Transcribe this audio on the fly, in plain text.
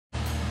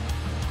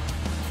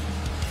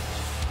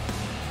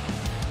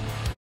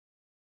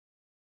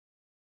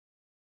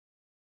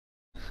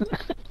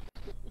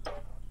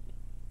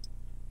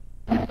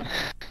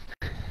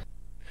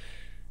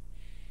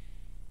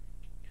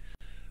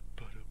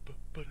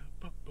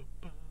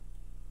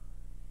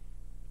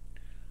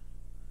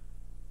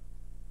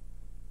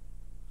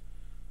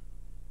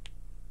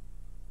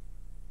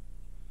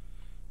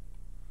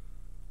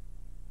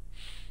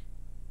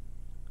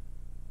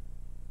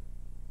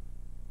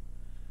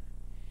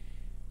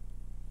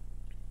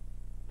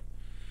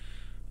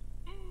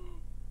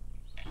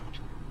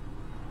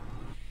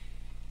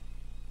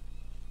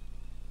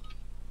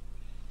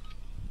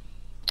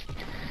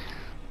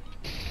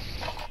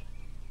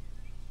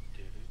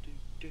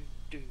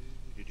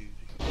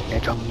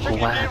Jungle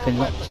having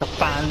lots of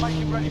fun.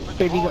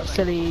 Billy got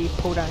silly,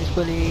 pulled out his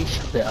willy,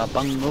 shoved it up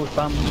Bungle's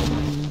bum.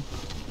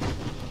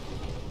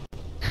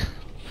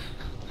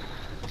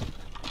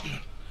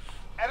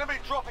 Enemy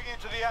dropping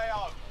into the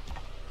AO.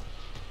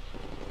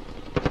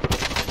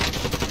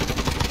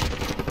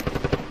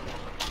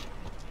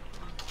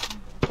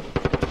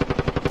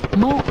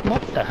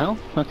 What the hell?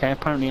 Okay,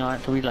 apparently I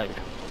have to reload.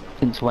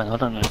 Since when? I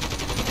don't know.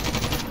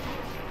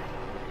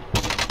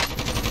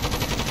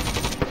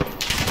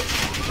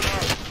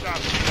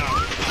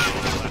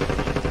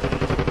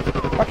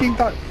 Fucking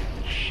don't.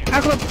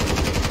 How come I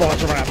just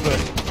ran out of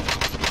bullets?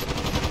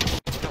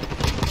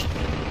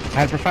 I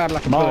had preferred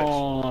like a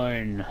bullet.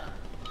 Mine.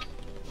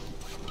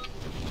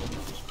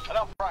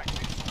 Enough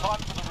practice. Time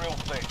for the real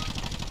thing.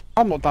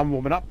 I'm not done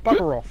warming up.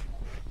 Bugger off.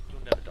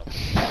 You're never done.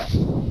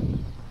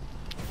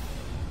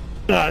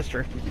 No, that's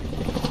true.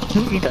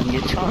 You don't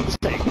get a chance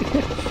to.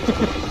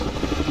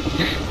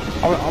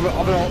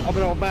 I'm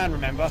an old man,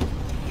 remember?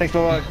 Takes me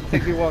a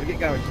while to get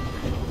going.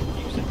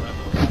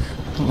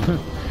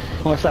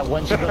 What's that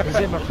once you've got the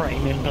Zimmer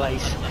frame in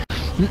place?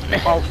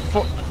 Oh,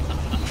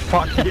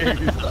 fuck you.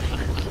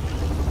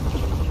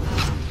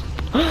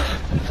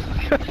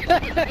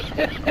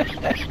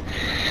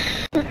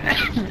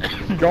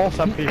 Go on,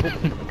 some people.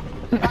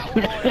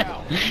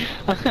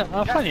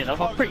 Funny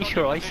enough, I'm pretty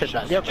sure I said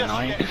that the other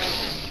night.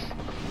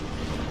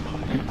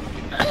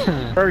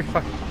 Very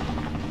fucking...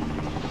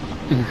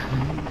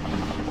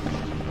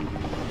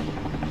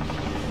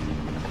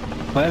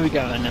 Where are we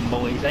going then,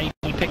 boys? Eh?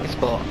 You pick a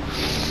spot.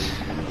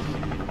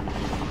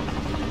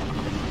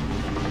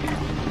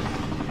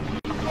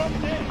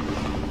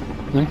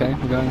 Okay,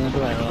 we're going the other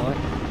way, are we?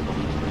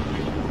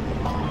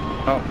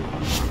 Oh.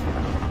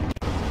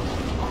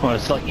 Well,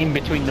 it's like in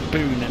between the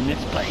boon and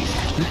this place.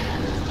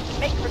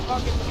 Make for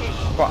target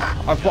location. But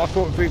I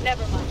thought we...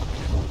 Never mind.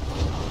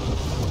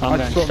 I'm I going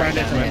just thought straight around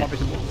this down and there here. might be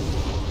some...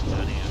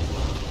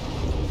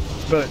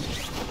 bullets.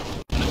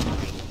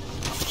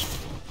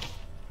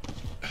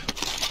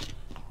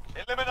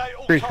 Eliminate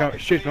all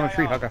targets. Shoot me on a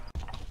tree hugger.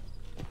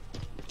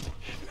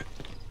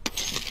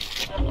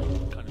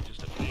 Kind of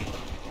just a bit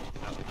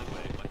out of the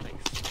way of my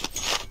face.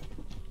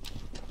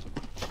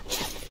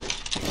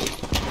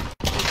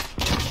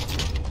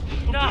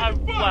 No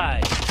way!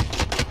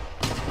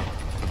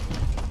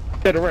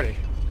 Dead already.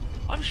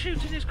 I'm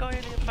shooting this guy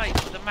in the face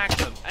with a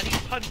magnum and he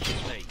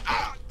punches me.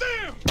 Ah,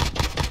 damn!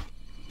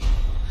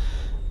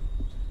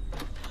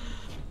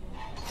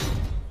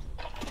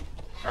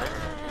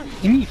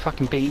 You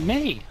fucking beat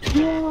me!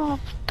 What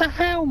the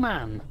hell,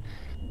 man?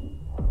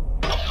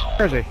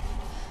 Where is he? Is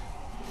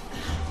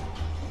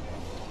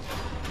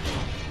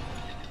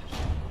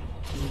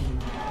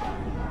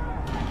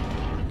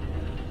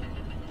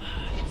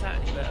that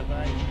any better,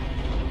 mate?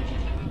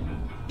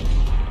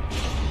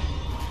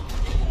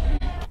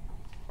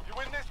 You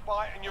win this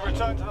fight and you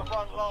return to the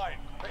front line.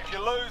 But if you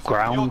lose,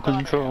 Ground you're done.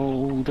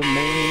 control to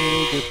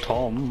Major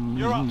Tom.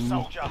 You're up,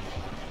 soldier.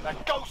 Now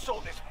go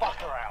sort this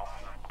fucker out.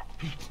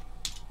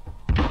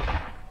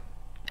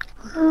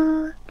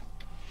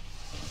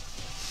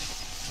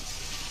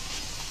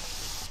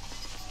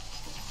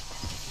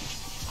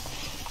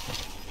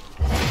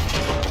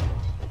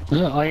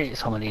 Look, I hit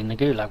somebody in the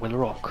gulag with a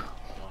rock.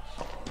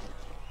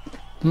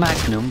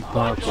 Magnum,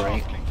 oh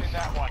great. Clicked in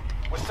that one.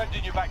 We're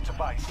sending you back to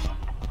base.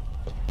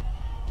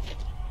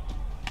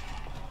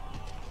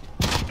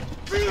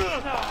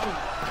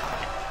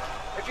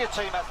 If your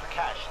team has the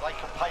cash, they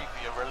can pay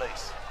for your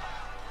release.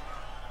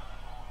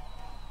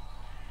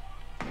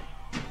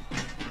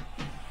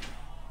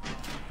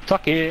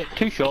 Fuck it,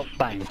 2 shot,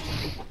 bang.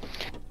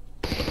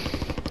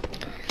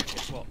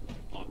 Guess what?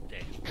 I'm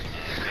dead.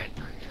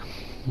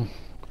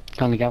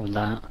 Can't go with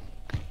that.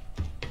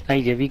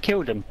 Hey, have you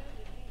killed him?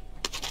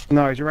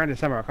 No, he's around here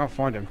somewhere. I can't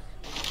find him.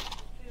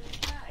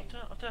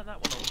 I'll turn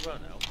that one on as well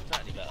now. Is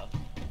that any better?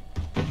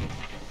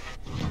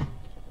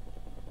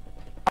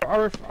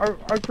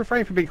 I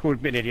refrain from being called a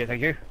bit idiot,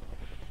 thank you.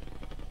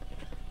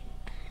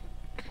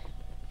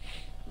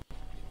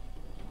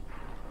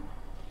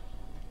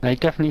 Are they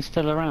definitely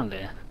still around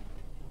here?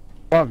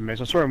 One of them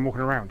is. I saw him walking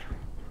around.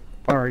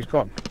 Oh, he's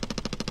gone.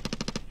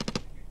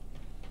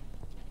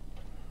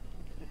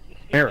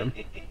 Hear him.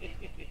 Change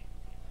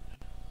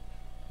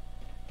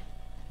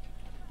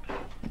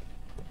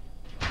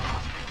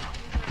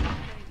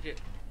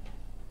it.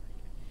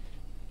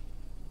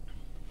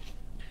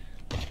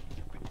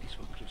 Bring this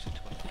one closer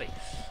to my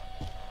face.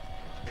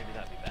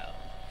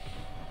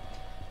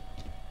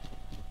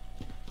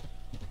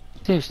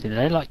 Seriously,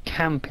 they like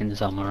camping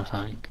somewhere or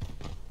something.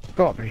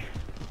 Got me.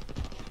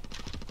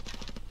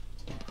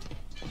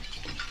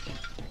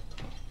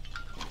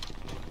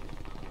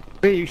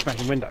 Where are you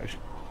smashing windows?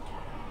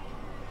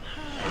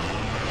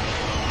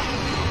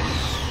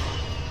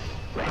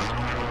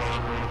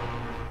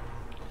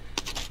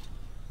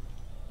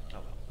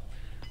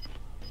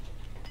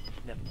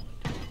 Never mind.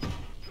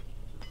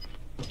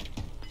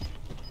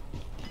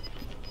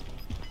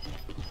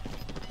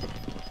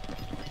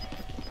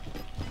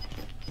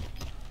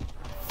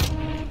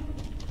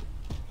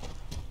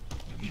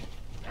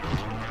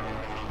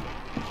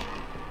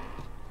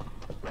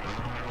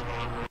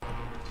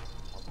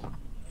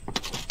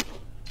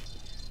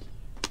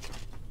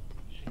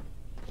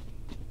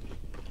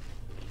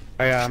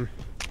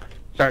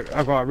 So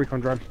I've got a recon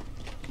drone.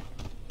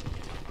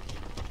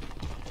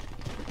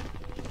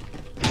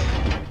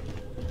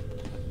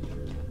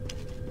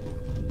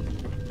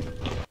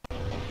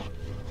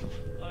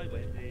 Hi,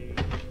 Wendy.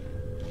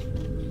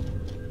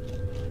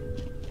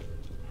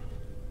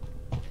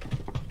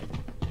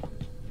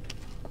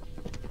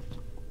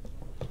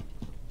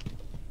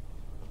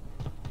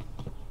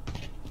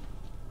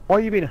 Why are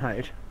you being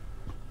hunted?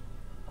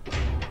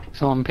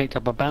 Someone picked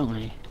up a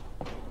bounty.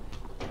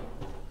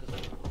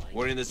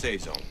 We're in the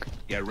safe zone.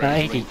 Get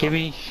ready. Ady, give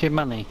me your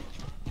money.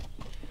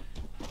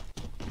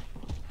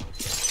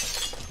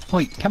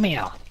 Wait, come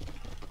here.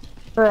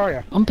 Where are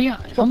you? I'm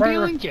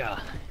behind you.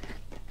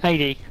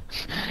 Ady,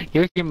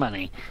 here's your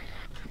money.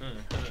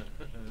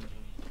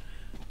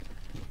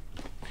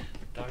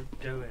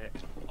 Don't do it.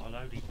 I'll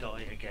only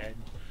die again.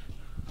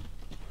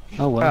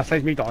 Oh well. That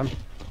saves me time.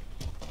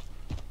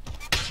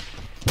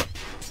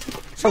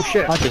 Oh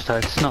shit. I just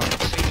heard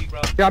snipes.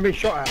 Yeah, I'm being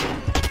shot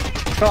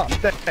at. Stop, I'm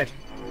dead.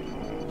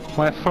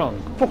 Where from?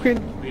 Fucking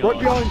right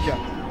behind you.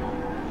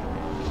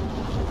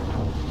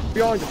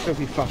 Behind you,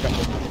 filthy fucker.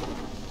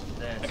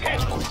 There.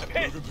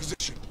 Moving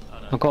position.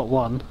 I've got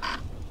one.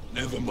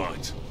 Never mind.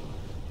 Is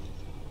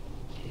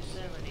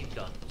there any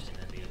guns in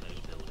any of those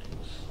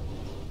buildings?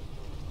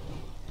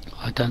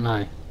 I don't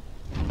know.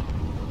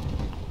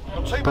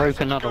 Your teammates Broke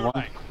are another good,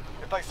 one. mate.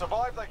 If they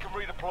survive, they can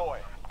redeploy.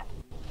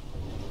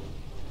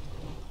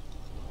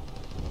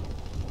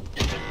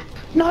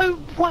 No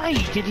way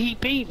did he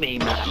beat me,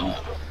 man.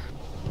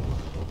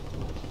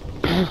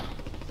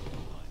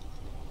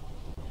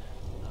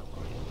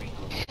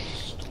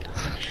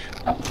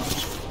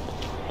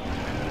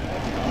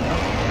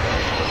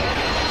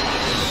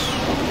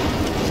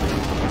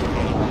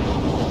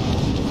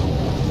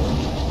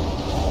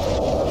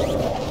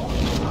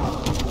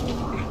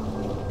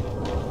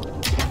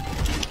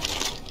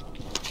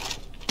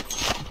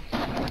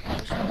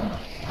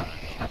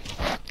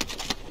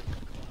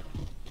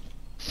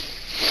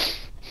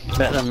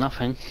 Better than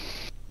nothing.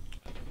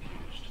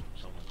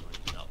 Someone's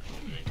reading up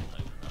here, they can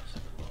open that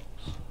set of box.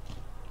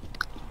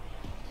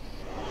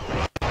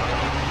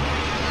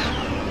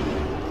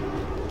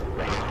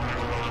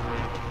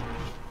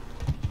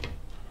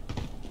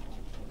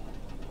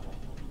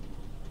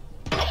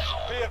 Be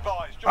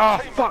advised, your Ah,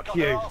 teammates fuck got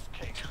you. their ass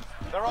kicked.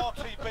 They're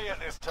RTB at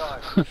this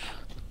time.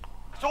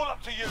 It's all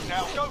up to you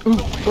now. Go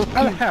for it.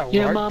 How the hell,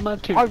 Your right? mama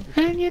too.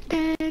 I've- And your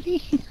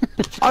daddy.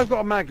 I've got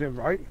a Magnum,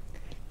 right?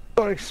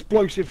 Got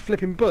explosive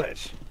flipping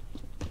bullets.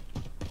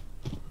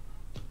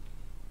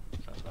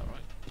 Sounds about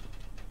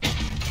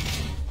right.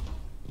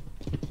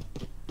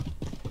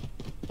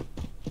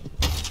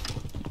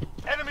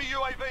 Enemy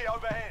UAV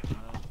overhead.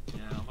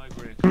 Yeah, I'm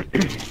over here.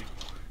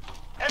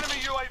 Enemy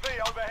UAV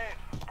overhead.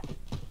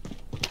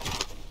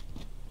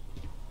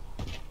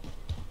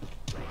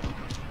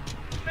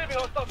 Moving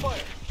on, stop fire.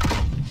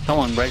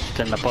 Someone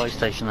registered in the buy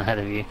station ahead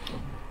of you.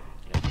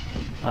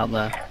 Up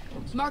there.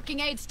 Marking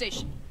aid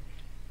station.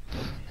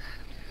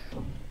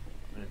 I'm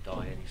gonna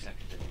die any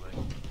second anyway.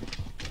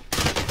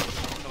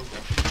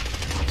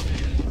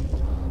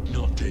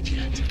 Not dead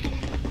yet.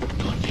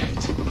 Not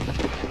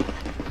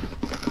yet.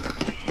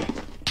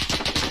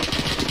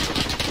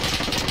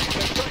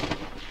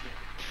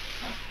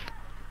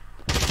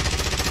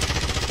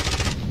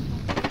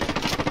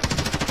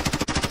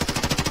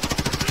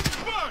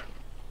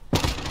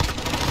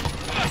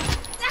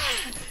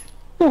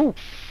 Ooh.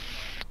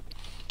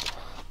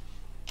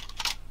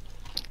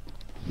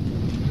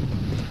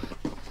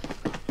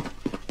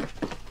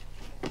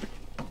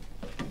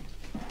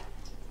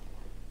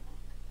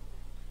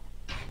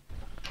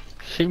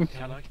 Shoot.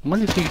 What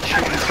if you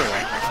shoot me through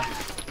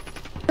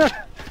it?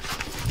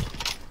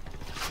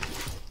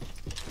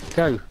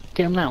 Go.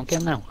 Get him now. Get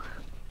him now.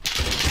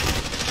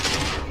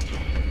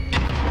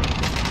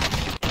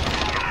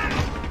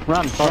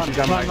 Run. Run.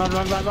 Run. Run.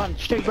 Run. Run. Run.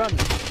 Stu, run.